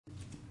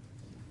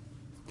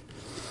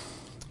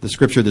The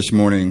scripture this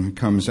morning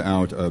comes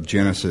out of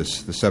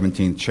Genesis, the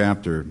 17th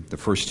chapter, the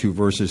first two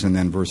verses, and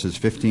then verses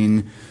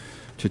 15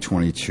 to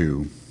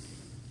 22.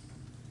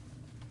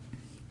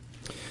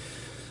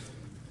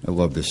 I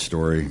love this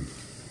story.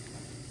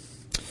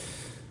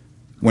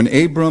 When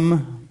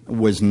Abram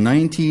was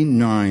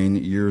 99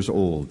 years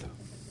old,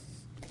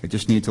 I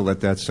just need to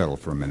let that settle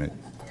for a minute.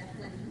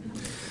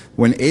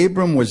 When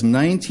Abram was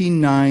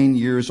 99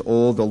 years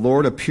old, the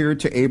Lord appeared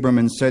to Abram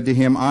and said to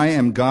him, I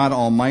am God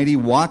Almighty,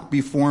 walk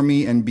before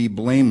me and be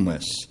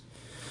blameless.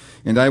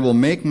 And I will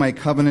make my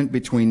covenant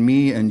between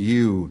me and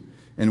you,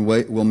 and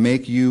will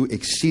make you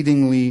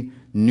exceedingly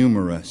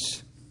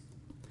numerous.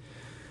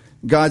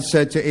 God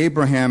said to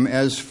Abraham,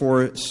 as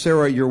for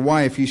Sarah your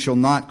wife, you shall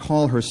not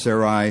call her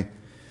Sarai,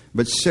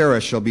 but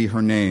Sarah shall be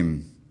her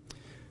name.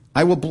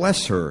 I will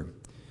bless her,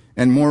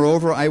 and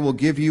moreover I will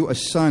give you a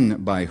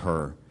son by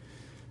her.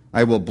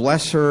 I will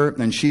bless her,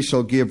 and she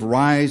shall give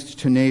rise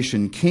to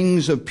nation.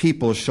 Kings of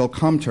people shall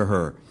come to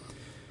her.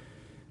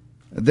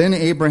 Then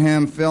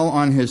Abraham fell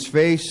on his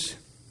face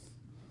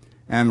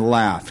and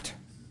laughed,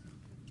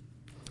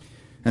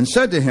 and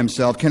said to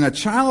himself, can a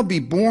child be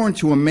born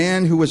to a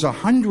man who is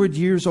 100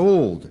 years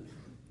old?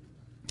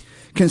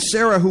 Can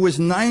Sarah, who is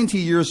 90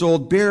 years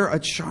old, bear a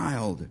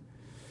child?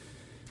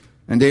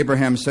 And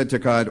Abraham said to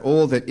God,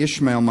 oh, that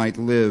Ishmael might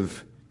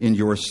live in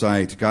your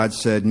sight. God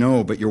said,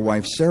 no, but your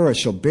wife Sarah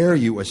shall bear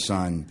you a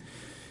son,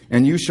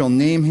 and you shall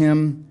name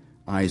him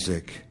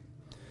Isaac.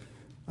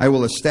 I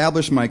will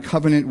establish my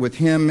covenant with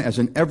him as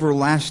an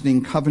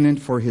everlasting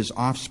covenant for his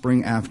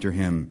offspring after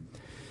him.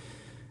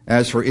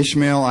 As for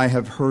Ishmael, I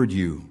have heard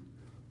you.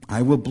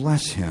 I will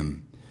bless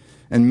him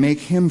and make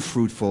him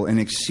fruitful and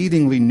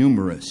exceedingly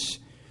numerous.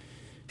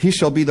 He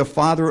shall be the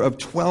father of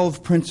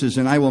 12 princes,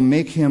 and I will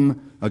make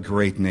him a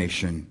great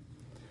nation.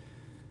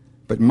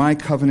 But my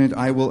covenant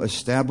I will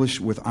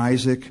establish with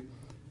Isaac,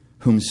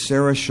 whom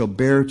Sarah shall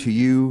bear to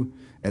you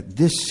at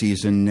this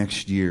season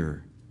next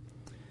year.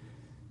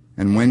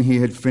 And when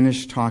he had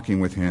finished talking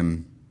with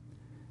him,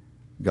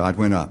 God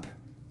went up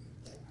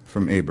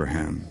from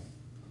Abraham.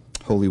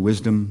 Holy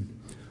wisdom,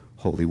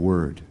 holy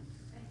word.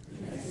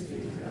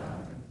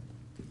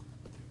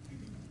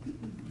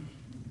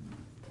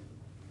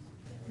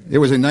 It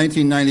was in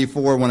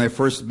 1994 when I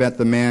first met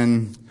the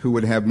man who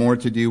would have more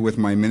to do with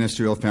my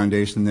ministerial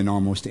foundation than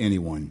almost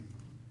anyone.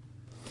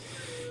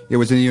 It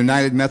was in the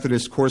United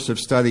Methodist course of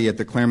study at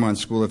the Claremont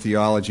School of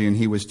Theology, and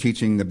he was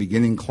teaching the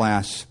beginning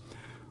class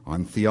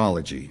on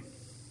theology.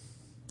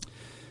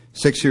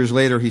 6 years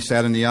later, he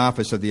sat in the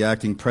office of the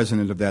acting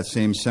president of that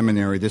same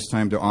seminary, this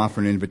time to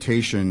offer an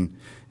invitation,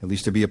 at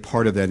least to be a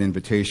part of that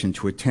invitation,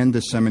 to attend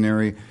the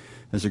seminary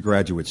as a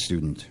graduate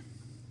student.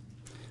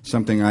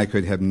 Something I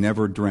could have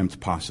never dreamt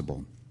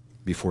possible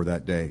before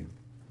that day.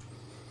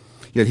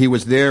 Yet he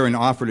was there and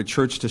offered a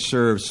church to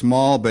serve,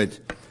 small but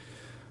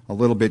a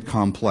little bit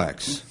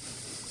complex.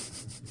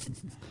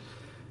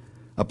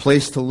 A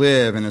place to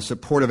live and a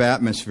supportive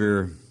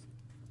atmosphere.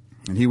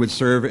 And he would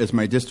serve as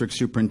my district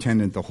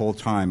superintendent the whole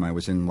time I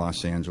was in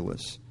Los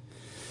Angeles.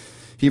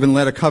 He even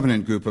led a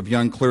covenant group of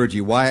young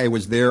clergy. Why I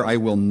was there, I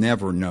will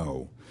never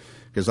know,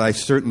 because I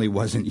certainly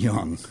wasn't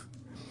young,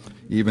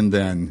 even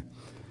then.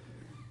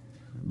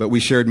 But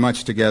we shared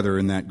much together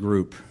in that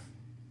group,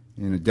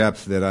 in a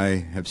depth that I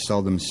have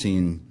seldom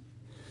seen.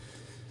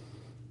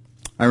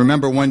 I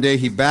remember one day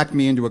he backed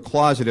me into a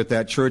closet at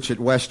that church at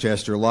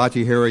Westchester, La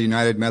Tijera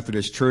United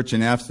Methodist Church,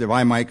 and asked if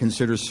I might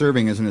consider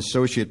serving as an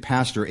associate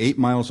pastor 8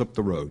 miles up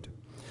the road,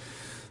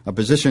 a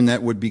position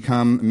that would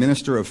become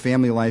Minister of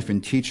Family Life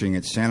and Teaching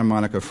at Santa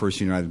Monica First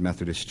United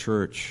Methodist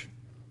Church.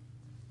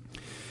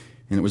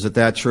 And it was at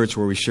that church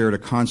where we shared a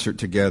concert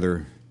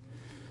together,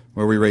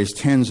 where we raised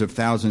tens of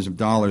thousands of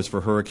dollars for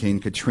Hurricane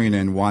Katrina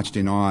and watched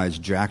in awe as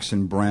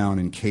Jackson Brown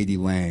and Katie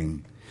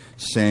Lang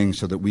sang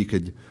so that we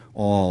could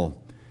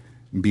all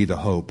be the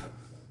hope.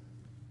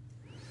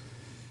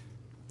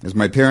 As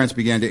my parents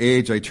began to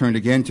age, I turned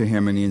again to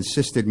him, and he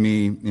insisted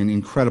me in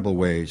incredible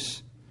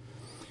ways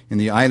in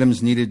the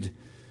items needed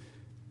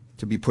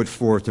to be put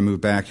forth to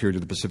move back here to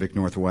the Pacific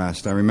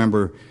Northwest. I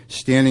remember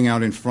standing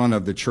out in front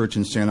of the church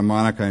in Santa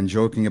Monica and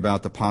joking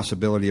about the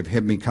possibility of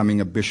him becoming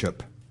a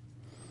bishop.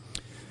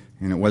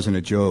 And it wasn't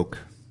a joke.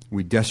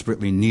 We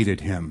desperately needed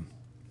him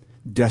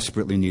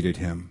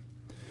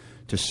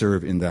to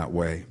serve in that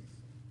way.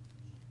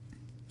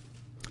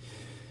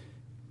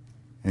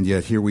 And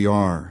yet here we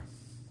are.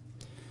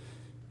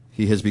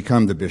 He has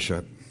become the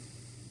bishop.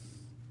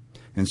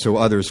 And so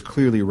others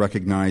clearly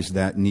recognize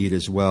that need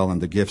as well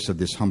and the gifts of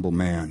this humble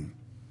man.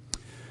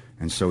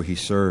 And so he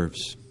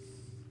serves.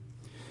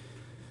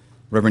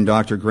 Reverend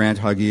Dr. Grant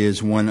Huggy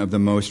is one of the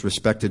most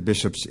respected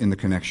bishops in the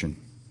connection.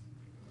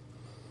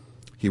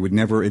 He would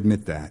never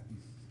admit that,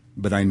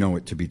 but I know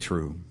it to be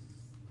true.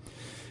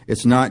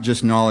 It's not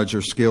just knowledge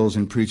or skills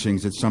in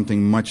preachings. It's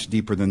something much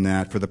deeper than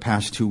that. For the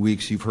past 2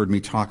 weeks, you've heard me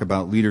talk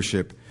about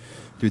leadership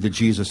through the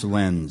Jesus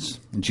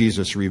lens,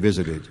 Jesus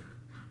Revisited.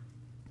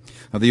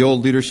 Of the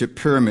old leadership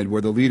pyramid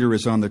where the leader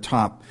is on the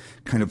top,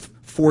 kind of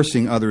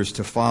forcing others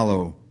to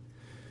follow.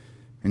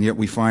 And yet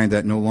we find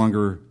that no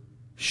longer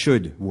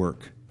should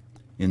work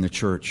in the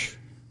church.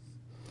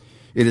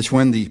 It is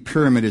when the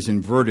pyramid is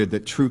inverted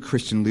that true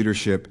Christian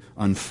leadership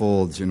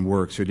unfolds and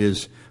works. It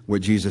is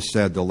what Jesus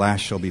said, the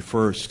last shall be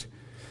first,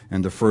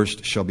 and the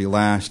first shall be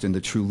last, and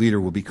the true leader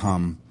will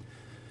become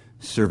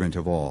servant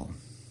of all.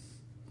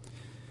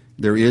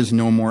 There is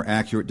no more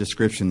accurate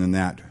description than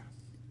that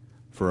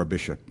for a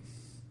bishop.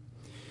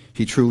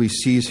 He truly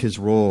sees his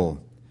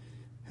role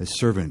as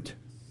servant,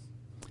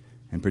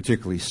 and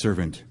particularly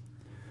servant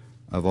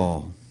of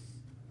all.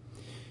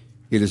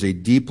 It is a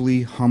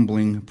deeply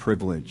humbling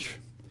privilege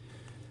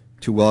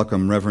to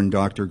welcome Reverend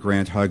Dr.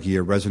 Grant Huggy,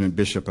 a resident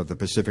bishop of the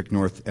Pacific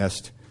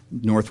Northwest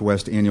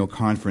Annual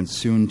Conference,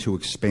 soon to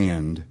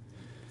expand.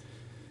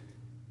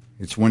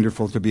 It's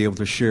wonderful to be able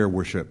to share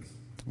worship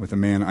with a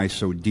man I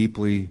so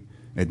deeply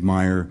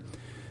admire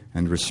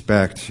and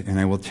respect. And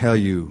I will tell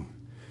you,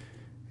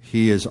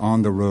 he is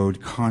on the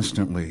road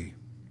constantly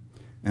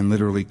and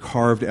literally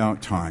carved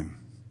out time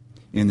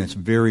in this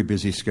very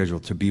busy schedule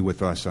to be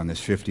with us on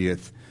this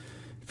 50th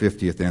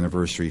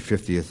anniversary,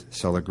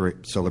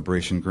 50th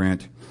celebration.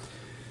 Grant,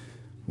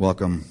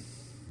 welcome.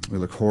 We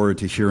look forward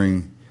to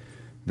hearing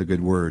the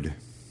good word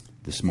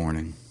this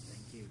morning.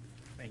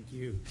 Thank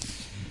you.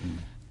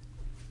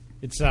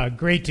 It's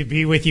great to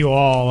be with you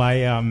all. I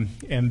am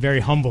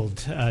very humbled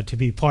to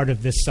be part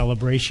of this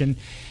celebration.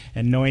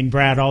 And knowing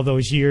Brad all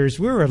those years,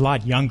 we were a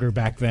lot younger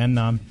back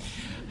then.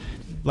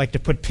 Like to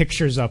put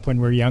pictures up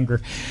when we're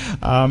younger.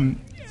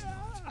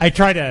 I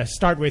try to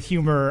start with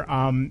humor,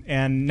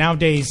 and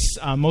nowadays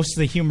most of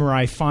the humor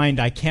I find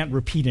I can't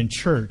repeat in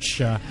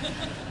church.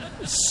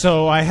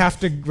 So I have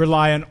to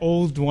rely on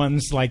old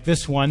ones like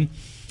this one.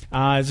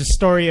 It's a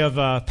story of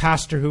a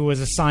pastor who was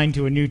assigned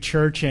to a new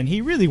church, and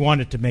he really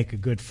wanted to make a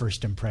good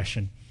first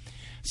impression.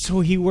 So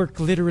he worked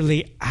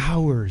literally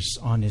hours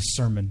on his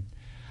sermon.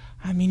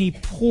 I mean, he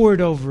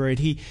poured over it.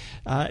 He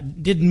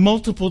did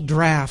multiple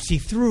drafts. He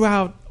threw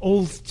out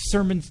old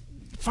sermons.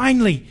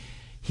 Finally,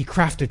 he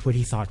crafted what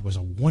he thought was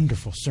a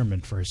wonderful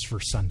sermon for his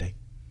first Sunday.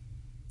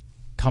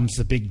 Comes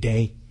the big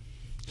day.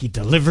 He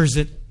delivers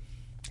it.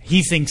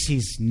 He thinks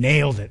he's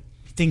nailed it.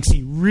 He thinks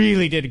he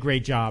really did a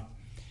great job.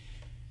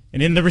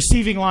 And in the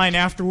receiving line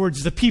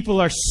afterwards, the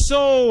people are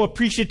so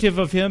appreciative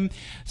of him,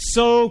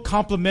 so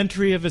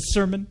complimentary of his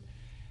sermon.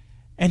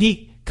 And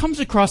he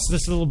comes across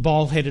this little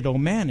bald-headed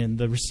old man in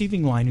the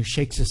receiving line who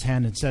shakes his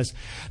hand and says,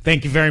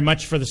 "Thank you very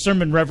much for the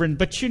sermon, Reverend,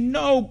 but you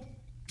know,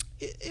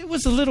 it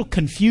was a little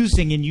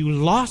confusing and you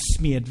lost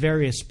me at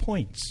various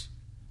points."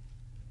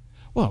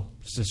 Well,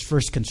 this is his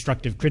first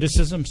constructive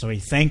criticism, so he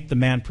thanked the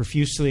man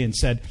profusely and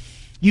said,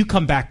 "You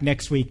come back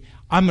next week.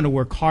 I'm going to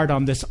work hard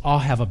on this. I'll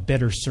have a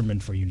better sermon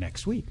for you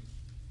next week."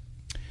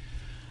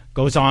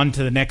 Goes on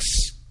to the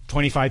next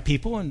 25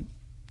 people, and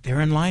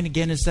there in line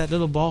again is that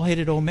little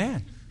bald-headed old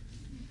man.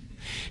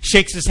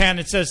 Shakes his hand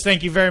and says,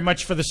 "Thank you very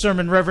much for the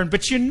sermon, Reverend,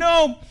 but you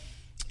know,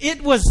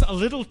 it was a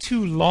little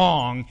too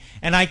long,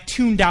 and I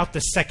tuned out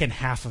the second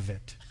half of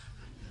it."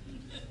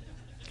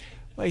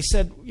 Well, he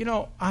said, "You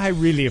know, I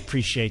really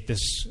appreciate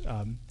this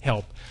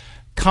help.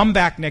 Come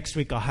back next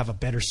week. I'll have a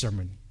better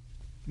sermon."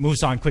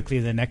 Moves on quickly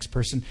to the next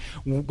person,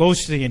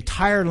 goes to the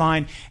entire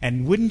line,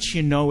 and wouldn't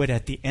you know it,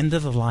 at the end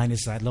of the line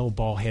is that little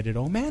bald-headed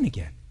old man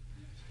again.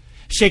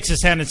 Shakes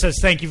his hand and says,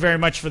 "Thank you very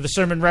much for the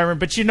sermon, Reverend,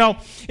 but you know,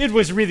 it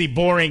was really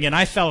boring, and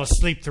I fell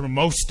asleep through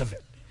most of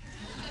it."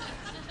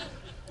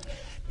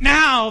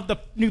 Now the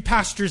new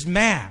pastor's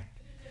mad.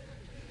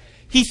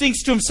 He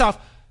thinks to himself,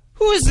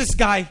 "Who is this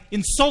guy?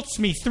 Insults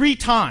me 3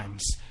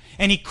 times.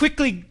 And he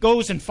quickly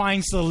goes and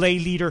finds the lay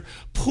leader,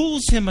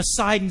 pulls him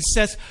aside and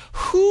says,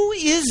 "Who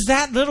is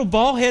that little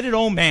bald-headed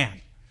old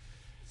man?"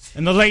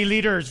 And the lay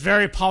leader is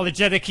very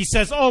apologetic. He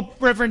says, "Oh,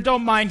 Reverend,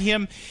 don't mind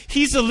him.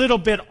 He's a little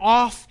bit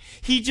off.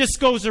 He just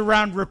goes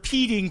around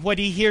repeating what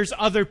he hears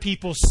other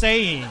people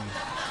saying."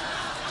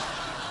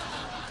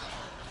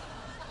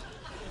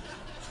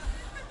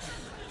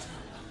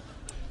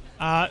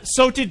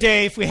 So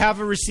today, if we have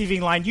a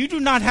receiving line, you do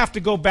not have to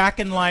go back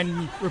in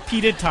line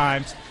repeated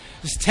times.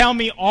 Just tell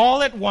me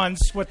all at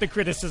once what the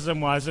criticism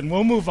was, and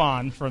we'll move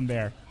on from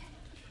there.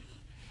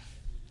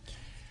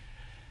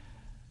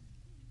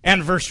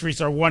 Anniversaries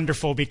are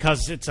wonderful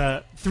because it's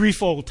a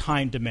threefold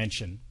time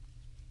dimension.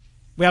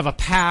 We have a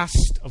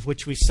past of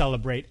which we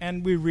celebrate,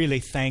 and we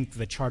really thank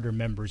the charter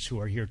members who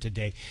are here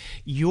today.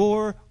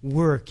 Your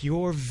work,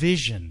 your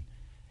vision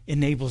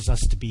enables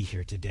us to be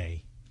here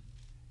today.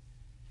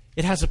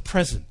 It has a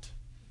present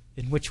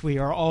in which we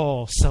are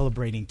all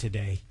celebrating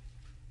today.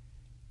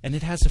 And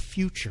it has a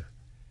future,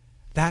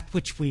 that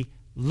which we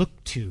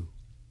look to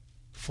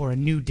for a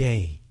new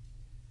day.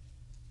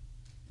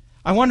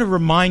 I want to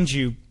remind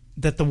you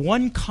that the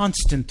one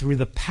constant through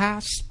the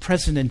past,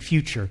 present, and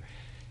future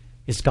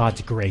is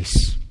God's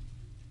grace.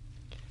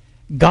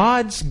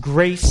 God's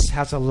grace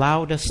has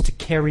allowed us to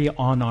carry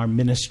on our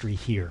ministry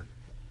here.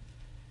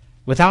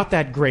 Without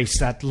that grace,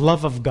 that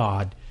love of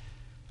God,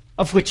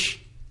 of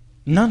which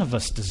none of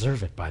us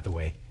deserve it, by the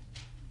way,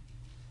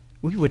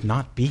 we would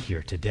not be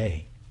here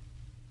today.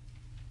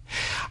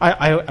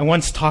 I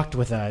once talked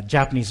with a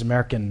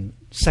Japanese-American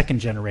second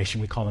generation,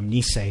 we call them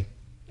Nisei,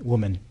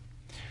 woman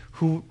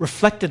who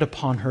reflected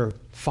upon her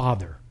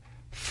father,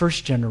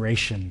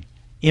 first-generation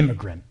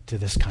immigrant to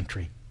this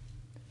country.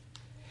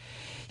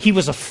 He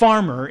was a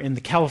farmer in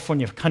the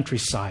California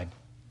countryside,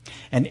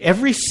 and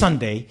every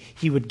Sunday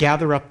he would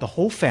gather up the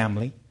whole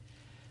family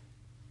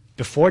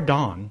before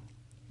dawn,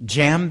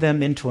 jam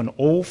them into an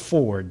old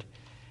Ford,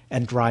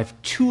 and drive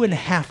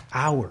 2.5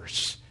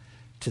 hours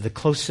to the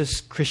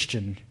closest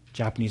Christian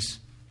Japanese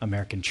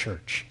American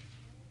church.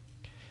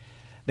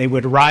 They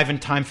would arrive in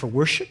time for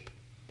worship,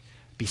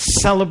 be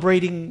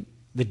celebrating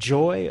the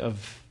joy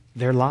of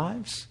their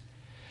lives.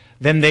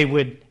 Then they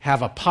would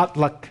have a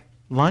potluck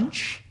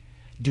lunch,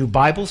 do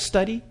Bible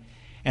study,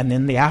 and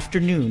in the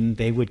afternoon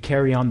they would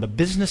carry on the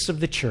business of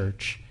the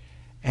church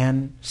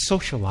and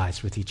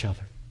socialize with each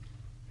other.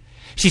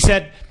 She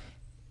said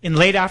in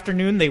late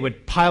afternoon they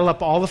would pile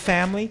up all the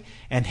family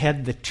and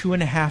head the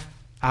 2.5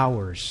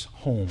 hours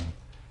home.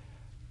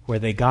 Where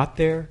they got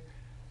there,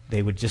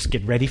 they would just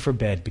get ready for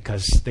bed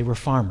because they were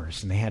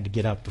farmers and they had to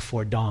get up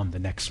before dawn the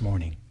next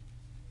morning.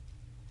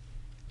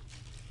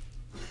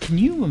 Can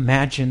you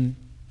imagine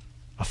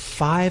a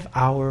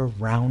 5-hour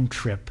round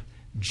trip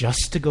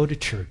just to go to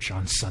church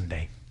on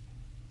Sunday?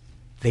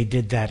 They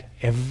did that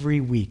every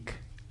week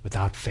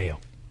without fail.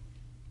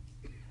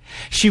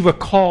 She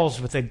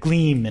recalls with a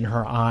gleam in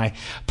her eye,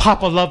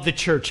 Papa loved the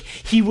church.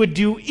 He would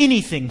do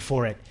anything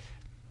for it.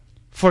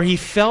 For he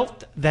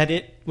felt that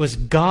it was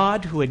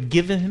God who had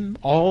given him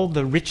all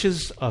the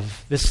riches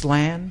of this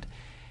land,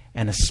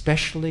 and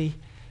especially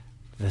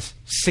the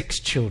 6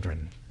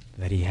 children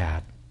that he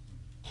had.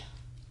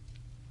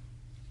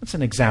 That's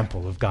an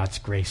example of God's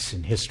grace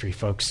in history,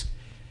 folks.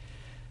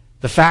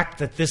 The fact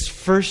that this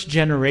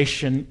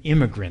first-generation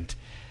immigrant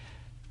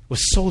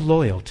was so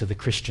loyal to the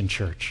Christian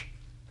church.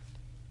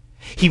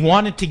 He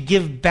wanted to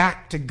give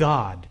back to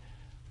God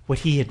what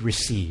he had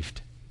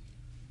received.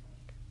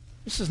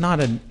 This is not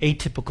an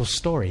atypical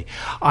story.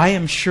 I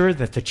am sure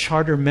that the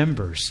charter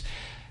members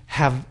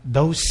have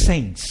those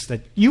saints,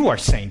 that you are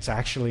saints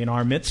actually in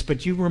our midst,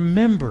 but you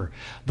remember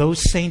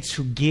those saints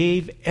who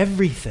gave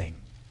everything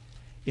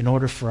in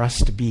order for us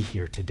to be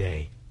here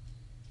today.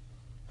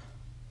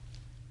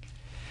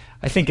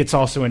 I think it's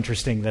also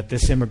interesting that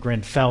this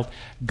immigrant felt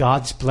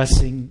God's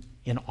blessing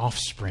in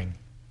offspring,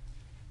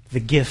 the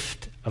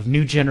gift of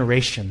new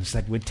generations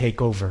that would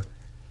take over.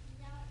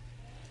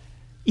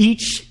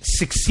 Each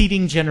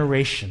succeeding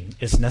generation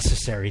is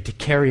necessary to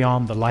carry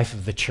on the life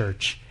of the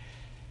church.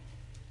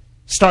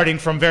 Starting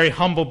from very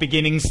humble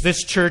beginnings,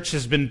 this church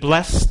has been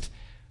blessed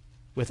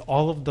with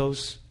all of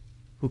those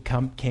who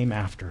came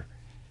after.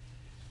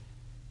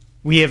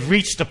 We have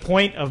reached a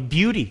point of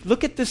beauty.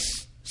 Look at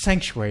this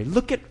sanctuary.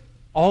 Look at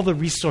all the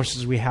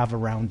resources we have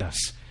around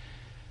us.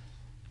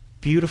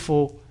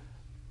 Beautiful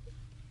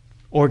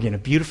organ, a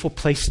beautiful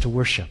place to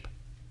worship.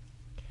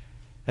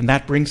 And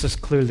that brings us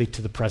clearly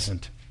to the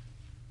present.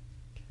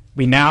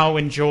 We now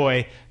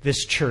enjoy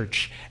this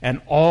church and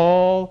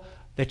all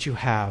that you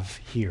have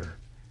here.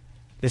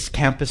 This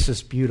campus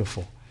is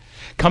beautiful.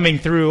 Coming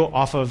through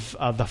off of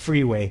the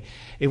freeway,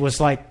 it was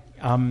like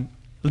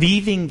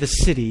leaving the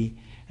city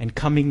and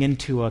coming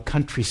into a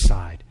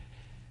countryside.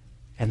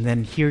 And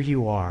then here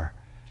you are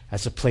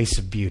as a place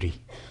of beauty.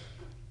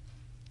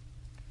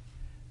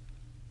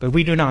 But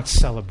we do not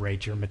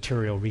celebrate your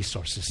material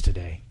resources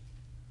today.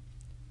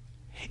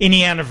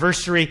 Any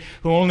anniversary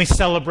who only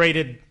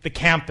celebrated the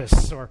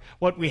campus or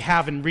what we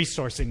have in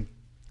resourcing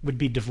would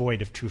be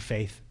devoid of true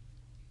faith.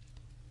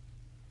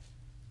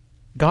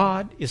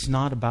 God is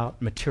not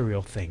about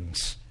material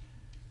things,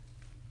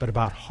 but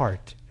about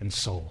heart and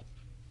soul.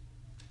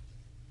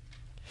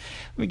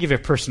 Let me give you a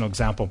personal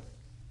example.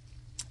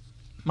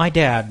 My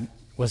dad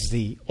was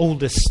the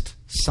oldest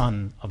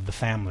son of the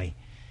family,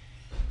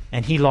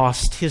 and he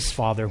lost his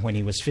father when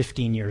he was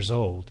 15 years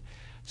old.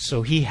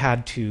 So he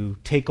had to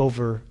take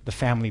over the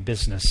family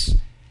business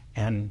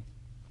and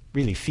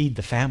really feed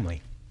the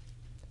family.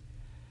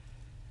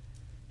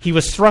 He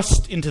was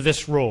thrust into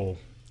this role.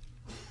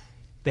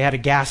 They had a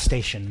gas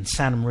station in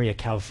Santa Maria,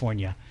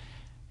 California,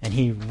 and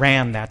he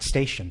ran that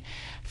station.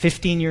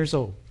 15 years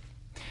old.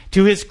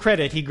 To his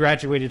credit, he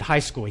graduated high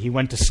school. He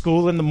went to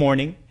school in the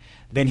morning,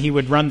 then he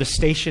would run the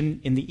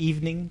station in the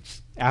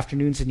evenings,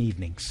 afternoons and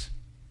evenings.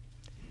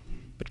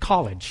 But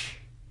college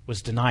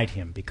was denied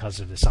him because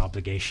of this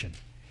obligation.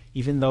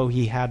 Even though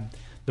he had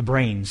the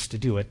brains to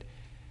do it,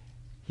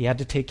 he had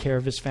to take care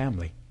of his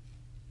family.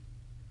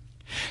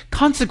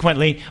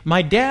 Consequently,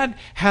 my dad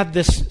had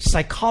this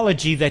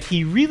psychology that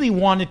he really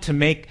wanted to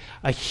make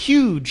a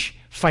huge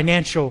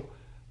financial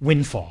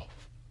windfall.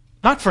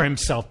 Not for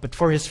himself, but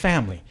for his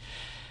family.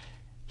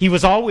 He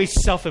was always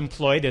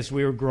self-employed as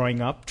we were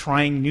growing up,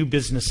 trying new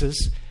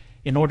businesses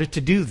in order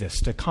to do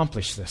this, to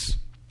accomplish this.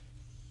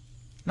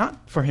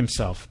 Not for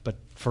himself, but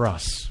for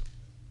us.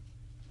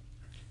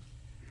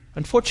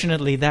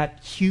 Unfortunately,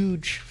 that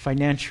huge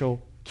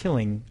financial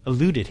killing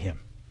eluded him.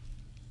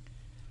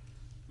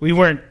 We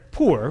weren't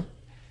poor.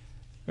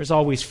 There's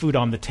always food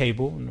on the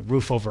table and a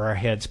roof over our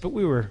heads, but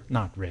we were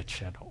not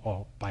rich at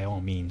all, by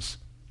all means.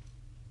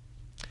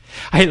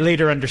 I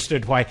later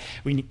understood why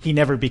he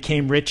never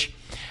became rich.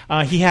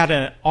 He had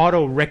an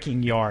auto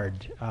wrecking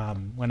yard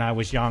when I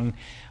was young,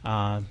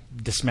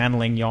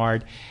 dismantling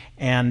yard,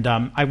 and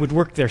I would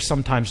work there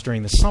sometimes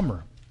during the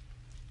summer.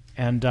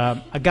 And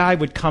a guy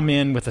would come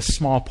in with a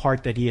small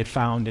part that he had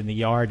found in the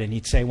yard, and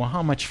he'd say, "Well,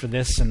 how much for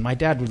this?" And my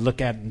dad would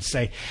look at it and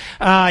say,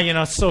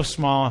 "It's so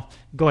small,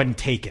 go ahead and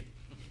take it."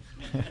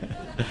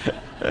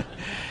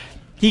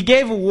 He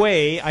gave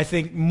away, I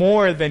think,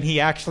 more than he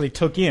actually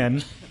took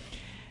in.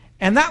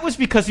 And that was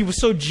because he was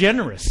so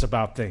generous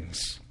about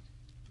things.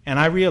 And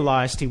I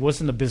realized he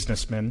wasn't a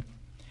businessman.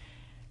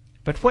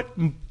 But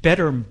what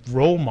better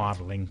role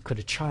modeling could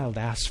a child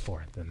ask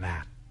for than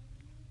that?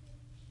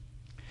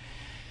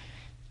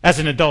 As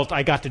an adult,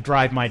 I got to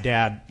drive my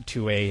dad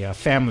to a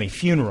family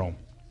funeral.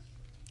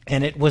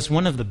 And it was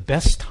one of the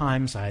best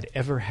times I'd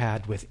ever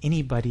had with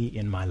anybody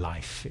in my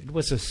life. It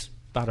was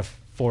about a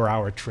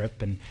 4-hour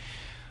trip, and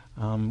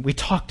we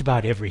talked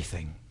about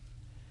everything.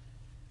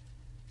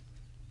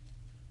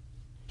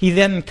 He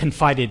then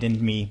confided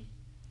in me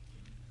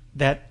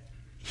that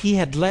he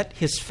had let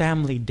his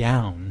family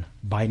down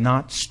by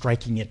not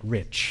striking it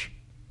rich,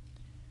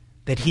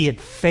 that he had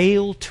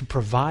failed to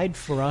provide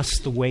for us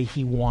the way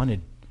he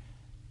wanted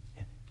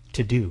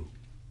to do.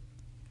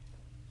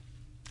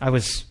 I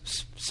was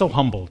so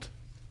humbled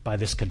by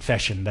this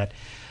confession that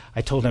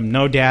I told him,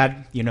 "No,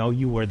 Dad,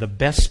 you were the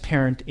best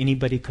parent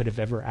anybody could have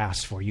ever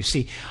asked for. You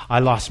see, I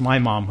lost my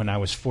mom when I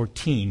was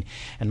 14,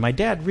 and my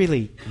dad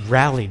really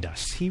rallied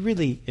us. He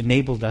really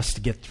enabled us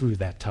to get through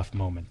that tough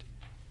moment."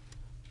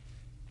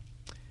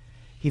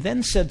 He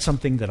then said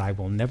something that I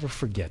will never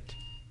forget.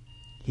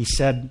 He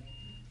said,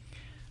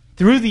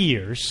 through the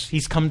years,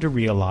 he's come to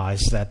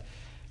realize that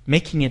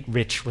making it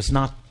rich was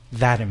not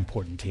that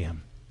important to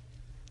him.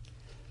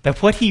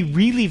 That what he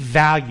really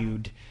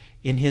valued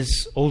in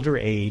his older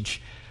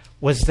age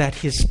was that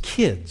his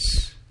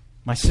kids,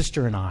 my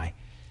sister and I,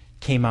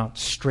 came out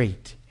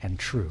straight and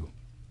true.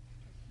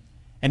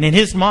 And in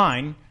his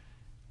mind,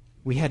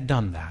 we had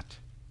done that.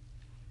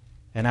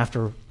 And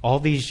after all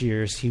these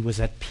years, he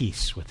was at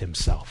peace with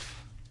himself.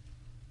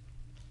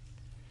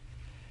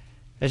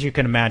 As you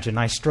can imagine,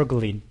 I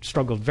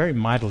struggled very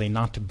mightily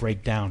not to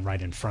break down right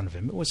in front of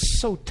him. It was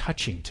so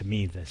touching to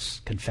me,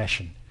 this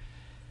confession.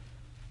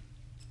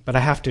 But I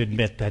have to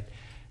admit that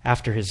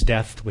after his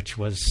death, which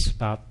was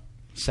about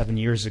 7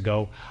 years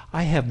ago,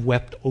 I have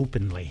wept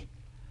openly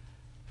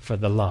for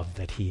the love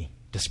that he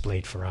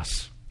displayed for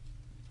us.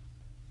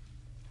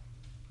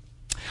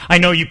 I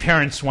know you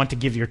parents want to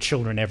give your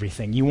children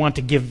everything. You want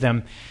to give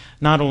them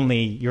not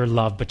only your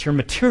love, but your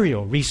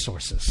material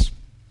resources.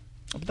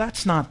 But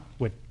that's not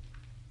what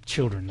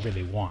children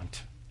really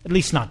want, at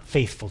least not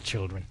faithful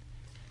children.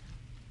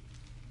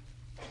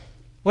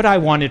 What I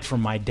wanted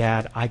from my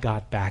dad, I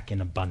got back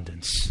in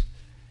abundance.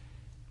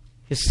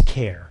 His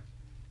care,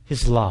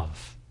 his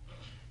love,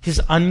 his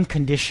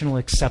unconditional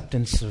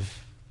acceptance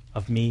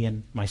of me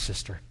and my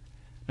sister.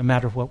 No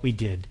matter what we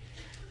did,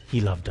 he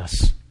loved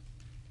us.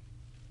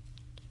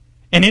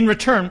 And in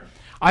return,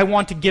 I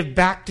want to give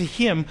back to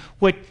him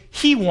what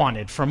he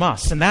wanted from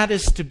us, and that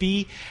is to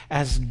be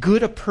as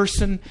good a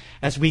person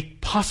as we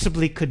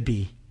possibly could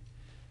be.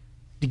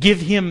 To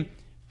give him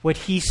what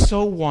he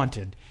so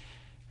wanted,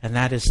 and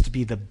that is to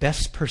be the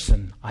best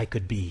person I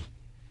could be.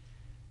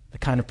 The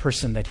kind of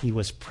person that he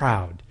was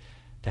proud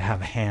to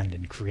have a hand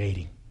in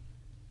creating.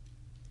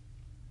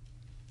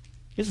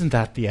 Isn't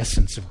that the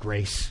essence of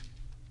grace?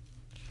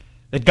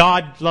 That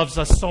God loves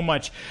us so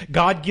much.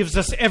 God gives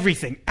us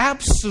everything,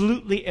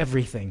 absolutely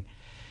everything.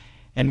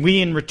 And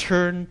we in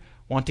return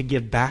want to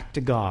give back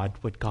to God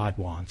what God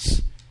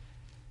wants.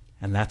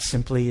 And that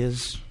simply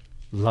is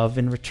love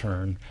in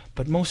return,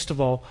 but most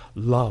of all,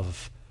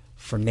 love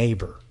for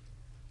neighbor,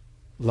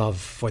 love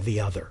for the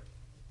other.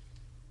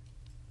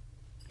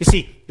 You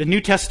see, the New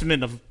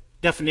Testament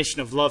definition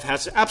of love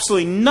has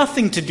absolutely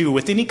nothing to do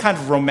with any kind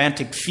of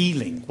romantic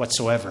feeling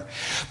whatsoever,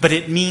 but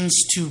it means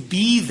to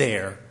be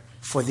there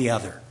for the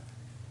other,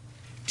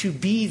 to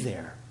be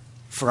there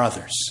for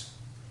others,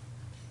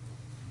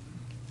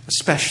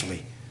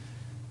 especially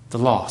the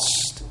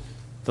lost,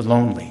 the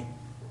lonely,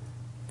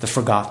 the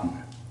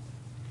forgotten,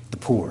 the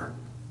poor.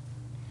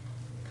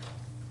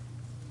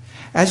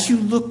 As you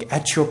look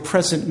at your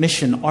present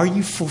mission, are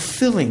you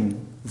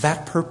fulfilling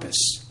that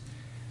purpose?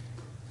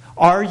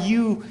 Are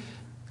you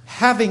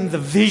having the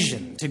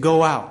vision to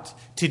go out,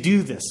 to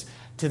do this,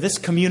 to this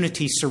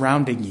community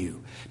surrounding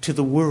you, to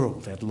the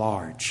world at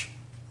large?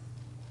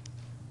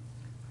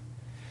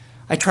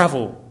 I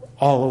travel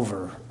all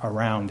over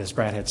around, as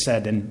Brad had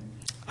said, and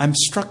I'm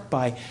struck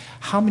by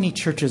how many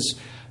churches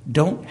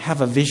don't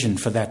have a vision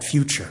for that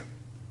future.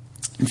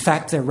 In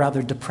fact, they're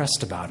rather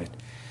depressed about it.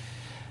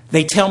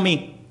 They tell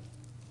me,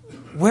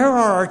 where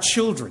are our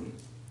children?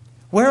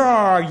 Where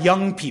are our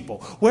young people?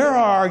 Where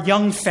are our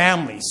young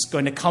families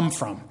going to come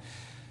from?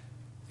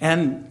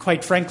 And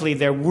quite frankly,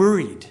 they're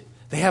worried.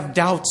 They have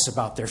doubts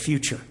about their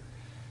future.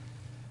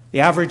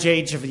 The average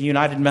age of a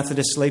United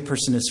Methodist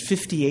layperson is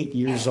 58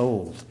 years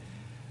old.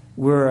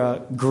 We're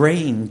a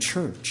graying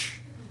church.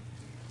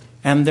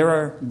 And there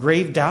are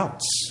grave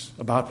doubts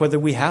about whether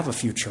we have a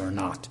future or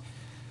not,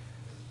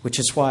 which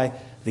is why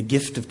the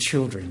gift of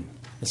children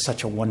is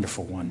such a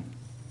wonderful one.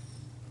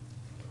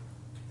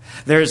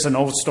 There's an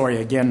old story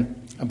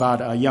again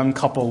about a young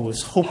couple who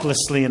was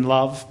hopelessly in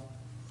love.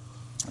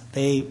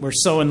 They were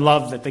so in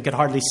love that they could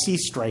hardly see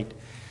straight.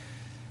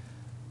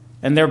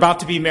 And they're about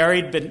to be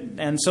married,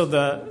 and so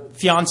the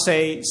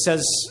fiancée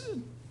says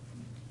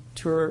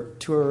to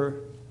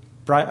her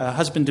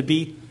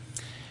husband-to-be,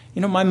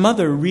 my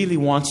mother really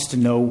wants to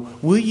know,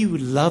 will you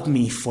love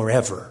me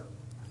forever?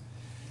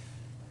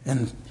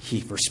 And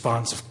he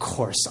responds, of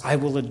course, I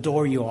will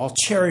adore you. I'll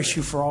cherish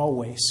you for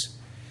always.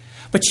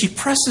 But she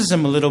presses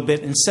him a little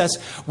bit and says,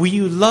 will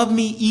you love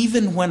me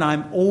even when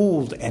I'm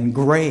old and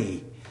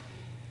gray?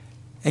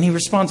 And he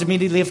responds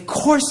immediately, of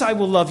course I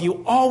will love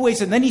you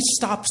always. And then he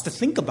stops to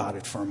think about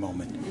it for a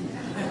moment.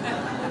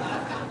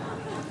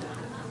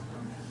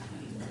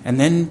 And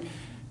then,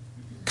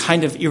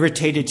 kind of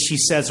irritated, she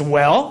says,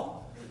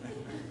 well,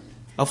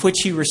 of which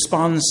he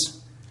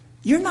responds,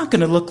 you're not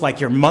going to look like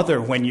your mother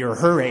when you're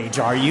her age,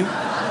 are you?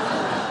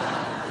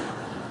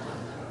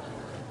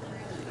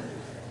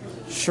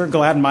 Sure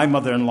glad my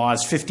mother-in-law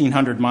is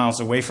 1,500 miles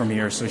away from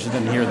here, so she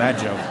didn't hear that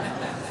joke.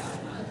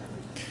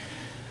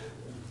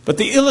 But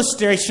the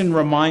illustration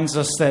reminds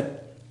us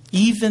that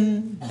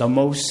even the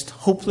most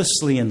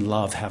hopelessly in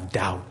love have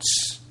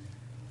doubts.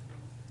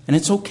 And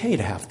it's okay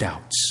to have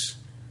doubts.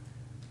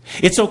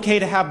 It's okay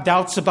to have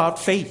doubts about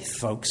faith,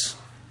 folks.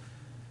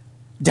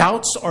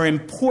 Doubts are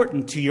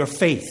important to your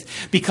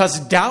faith because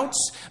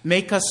doubts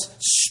make us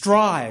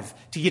strive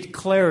to get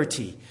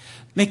clarity,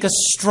 make us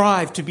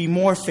strive to be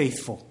more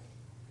faithful.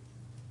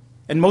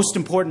 And most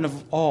important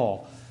of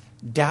all,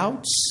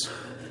 doubts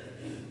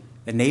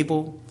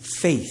enable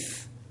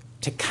faith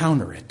to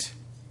counter it.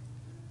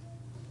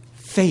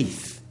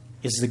 Faith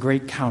is the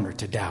great counter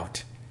to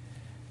doubt.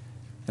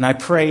 And I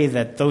pray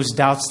that those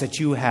doubts that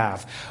you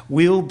have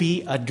will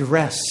be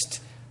addressed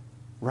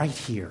right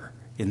here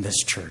in this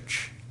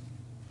church.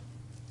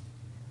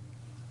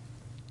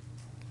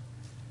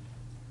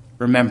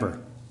 Remember,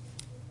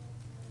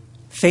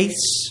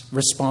 faith's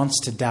response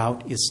to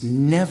doubt is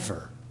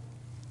never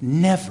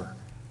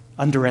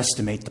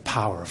underestimate the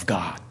power of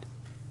God.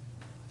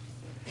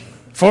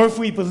 For if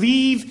we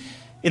believe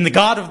in the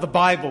God of the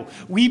Bible,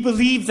 we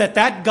believe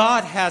that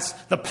God has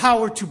the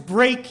power to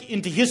break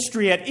into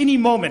history at any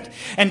moment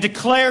and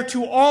declare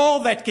to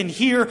all that can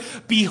hear,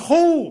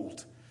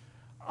 behold,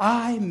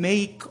 I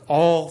make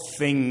all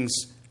things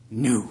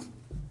new.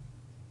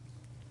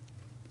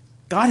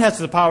 God has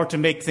the power to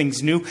make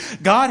things new.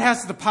 God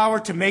has the power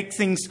to make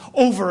things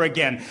over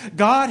again.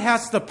 God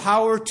has the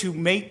power to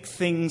make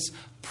things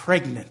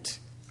pregnant.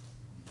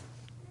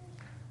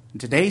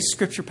 And today's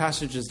scripture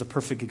passage is the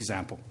perfect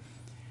example.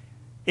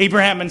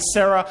 Abraham and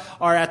Sarah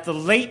are at the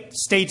late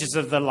stages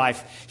of their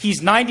life.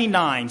 He's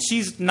 99,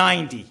 she's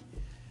 90.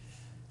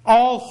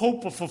 All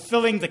hope of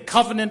fulfilling the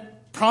covenant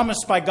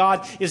promised by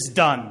God is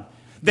done.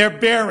 They're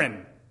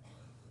barren,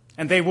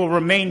 and they will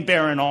remain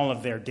barren all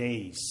of their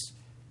days.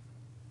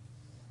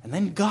 And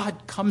then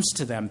God comes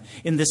to them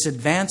in this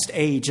advanced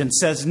age and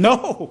says,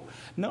 no,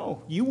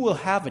 you will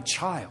have a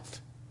child.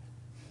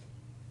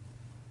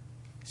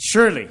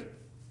 Surely,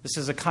 this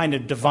is a kind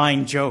of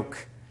divine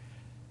joke.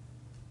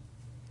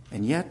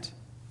 And yet,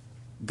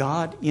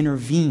 God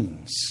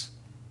intervenes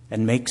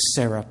and makes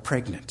Sarah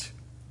pregnant.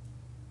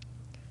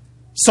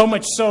 So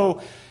much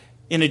so,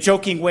 in a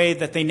joking way,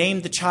 that they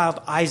named the child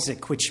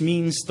Isaac, which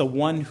means the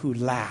one who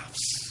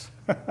laughs.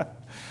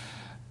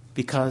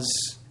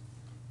 Because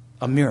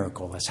a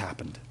miracle has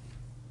happened.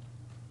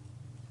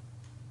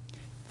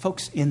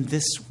 Folks, in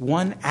this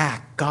one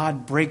act,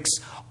 God breaks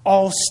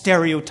all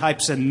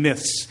stereotypes and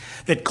myths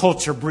that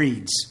culture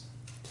breeds.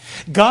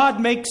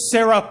 God makes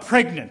Sarah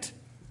pregnant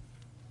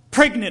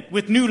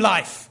with new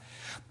life,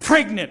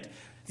 pregnant,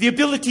 the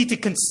ability to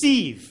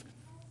conceive,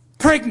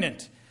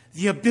 pregnant,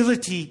 the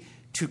ability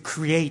to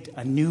create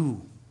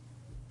anew.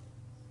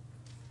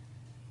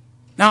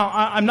 Now,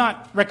 I'm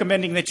not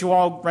recommending that you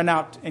all run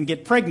out and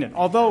get pregnant,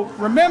 although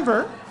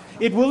remember,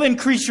 it will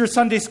increase your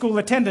Sunday school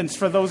attendance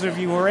for those of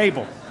you who are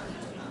able.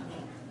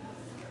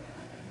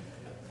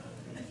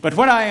 But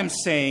what I am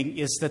saying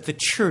is that the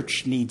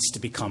church needs to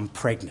become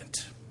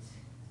pregnant.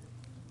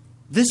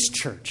 This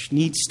church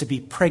needs to be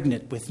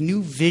pregnant with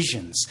new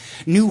visions,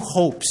 new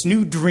hopes,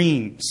 new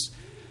dreams.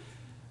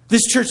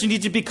 This church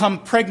needs to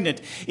become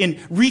pregnant in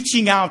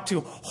reaching out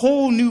to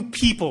whole new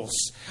peoples,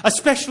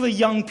 especially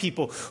young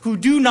people who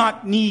do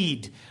not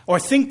need or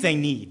think they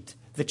need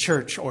the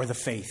church or the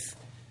faith.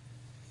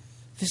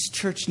 This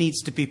church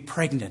needs to be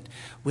pregnant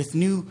with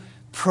new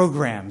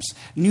programs,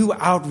 new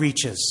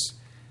outreaches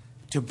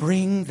to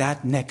bring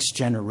that next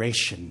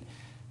generation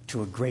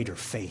to a greater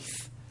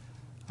faith,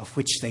 of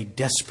which they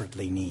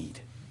desperately need.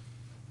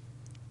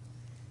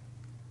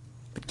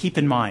 But keep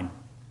in mind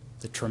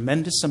the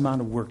tremendous amount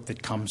of work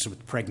that comes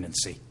with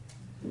pregnancy.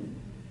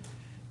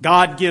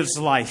 God gives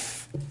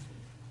life,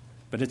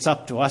 but it's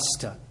up to us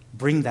to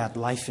bring that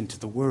life into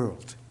the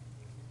world.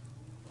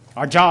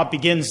 Our job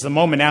begins the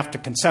moment after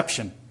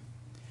conception.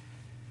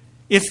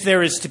 if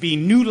there is to be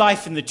new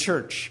life in the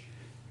church,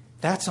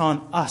 that's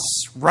on us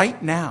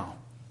right now.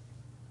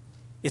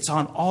 It's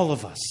on all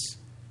of us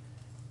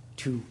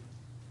to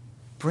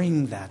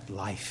bring that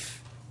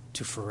life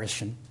to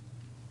fruition.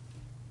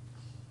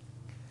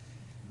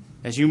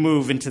 As you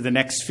move into the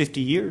next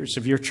 50 years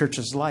of your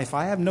church's life,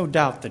 I have no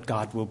doubt that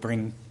God will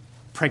bring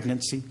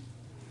pregnancy.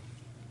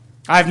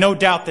 I have no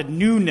doubt that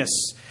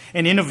newness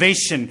and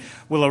innovation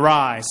will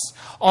arise.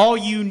 All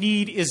you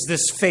need is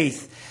this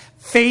faith.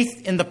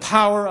 Faith in the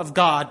power of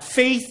God.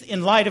 Faith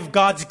in light of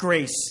God's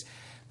grace.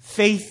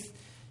 Faith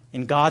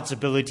in God's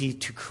ability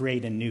to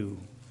create anew.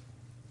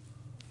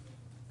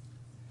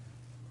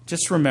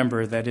 Just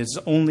remember that it is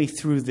only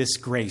through this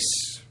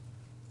grace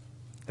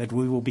that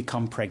we will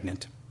become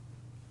pregnant.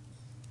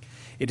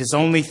 It is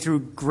only through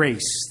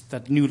grace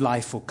that new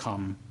life will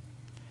come.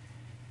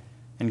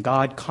 And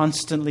God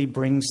constantly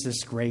brings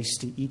this grace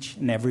to each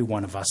and every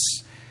one of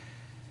us.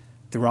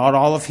 Throughout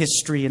all of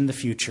history in the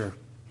future,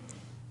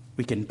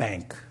 we can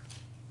bank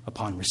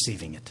upon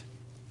receiving it.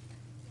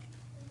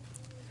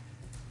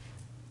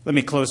 Let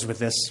me close with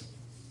this.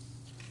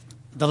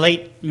 The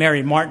late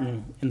Mary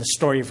Martin, in the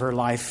story of her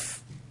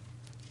life,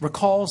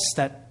 recalls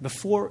that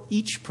before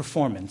each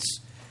performance,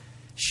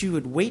 she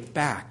would wait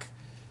back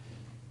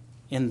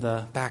in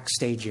the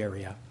backstage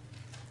area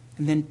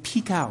and then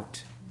peek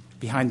out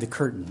behind the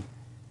curtain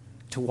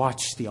to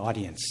watch the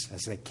audience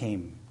as they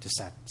came to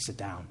sit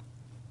down.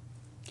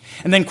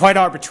 And then quite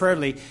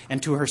arbitrarily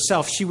and to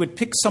herself, she would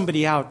pick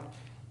somebody out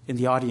in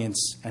the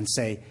audience and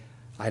say,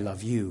 "I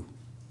love you."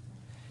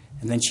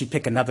 And then she'd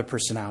pick another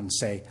person out and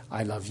say,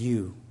 "I love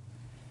you."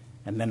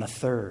 And then a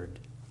third,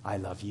 "I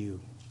love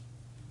you."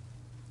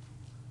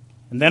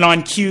 And then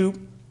on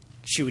cue,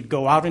 she would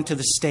go out into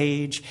the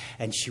stage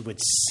and she would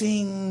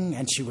sing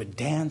and she would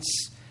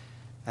dance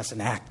as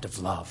an act of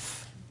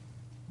love.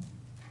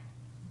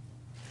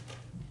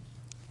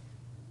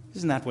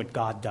 Isn't that what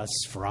God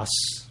does for us?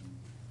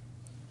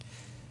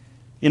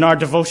 In our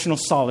devotional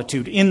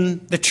solitude,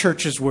 in the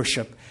church's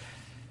worship,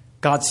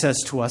 God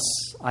says to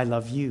us, "I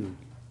love you,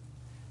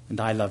 and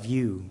I love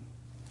you,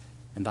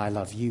 and I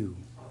love you."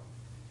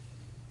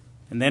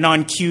 And then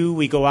on cue,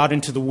 we go out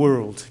into the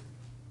world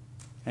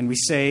and we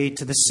say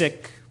to the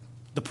sick,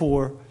 the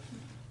poor,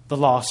 the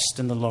lost,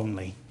 and the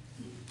lonely,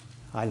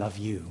 "I love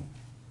you,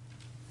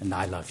 and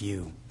I love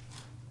you."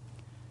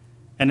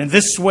 And in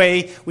this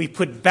way, we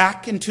put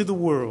back into the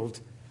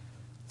world,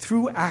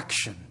 through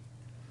action,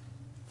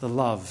 the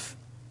love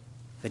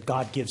that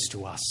God gives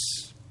to us.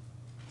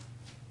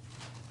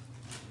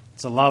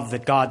 It's a love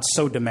that God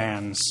so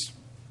demands,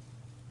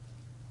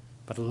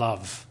 but a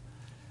love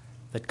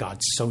that God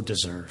so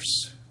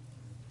deserves.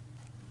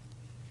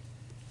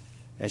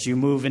 As you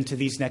move into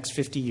these next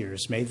 50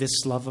 years, may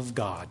this love of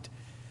God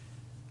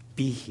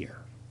be here,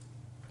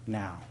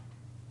 now,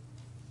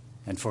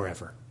 and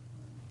forever.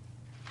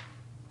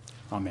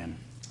 Amen.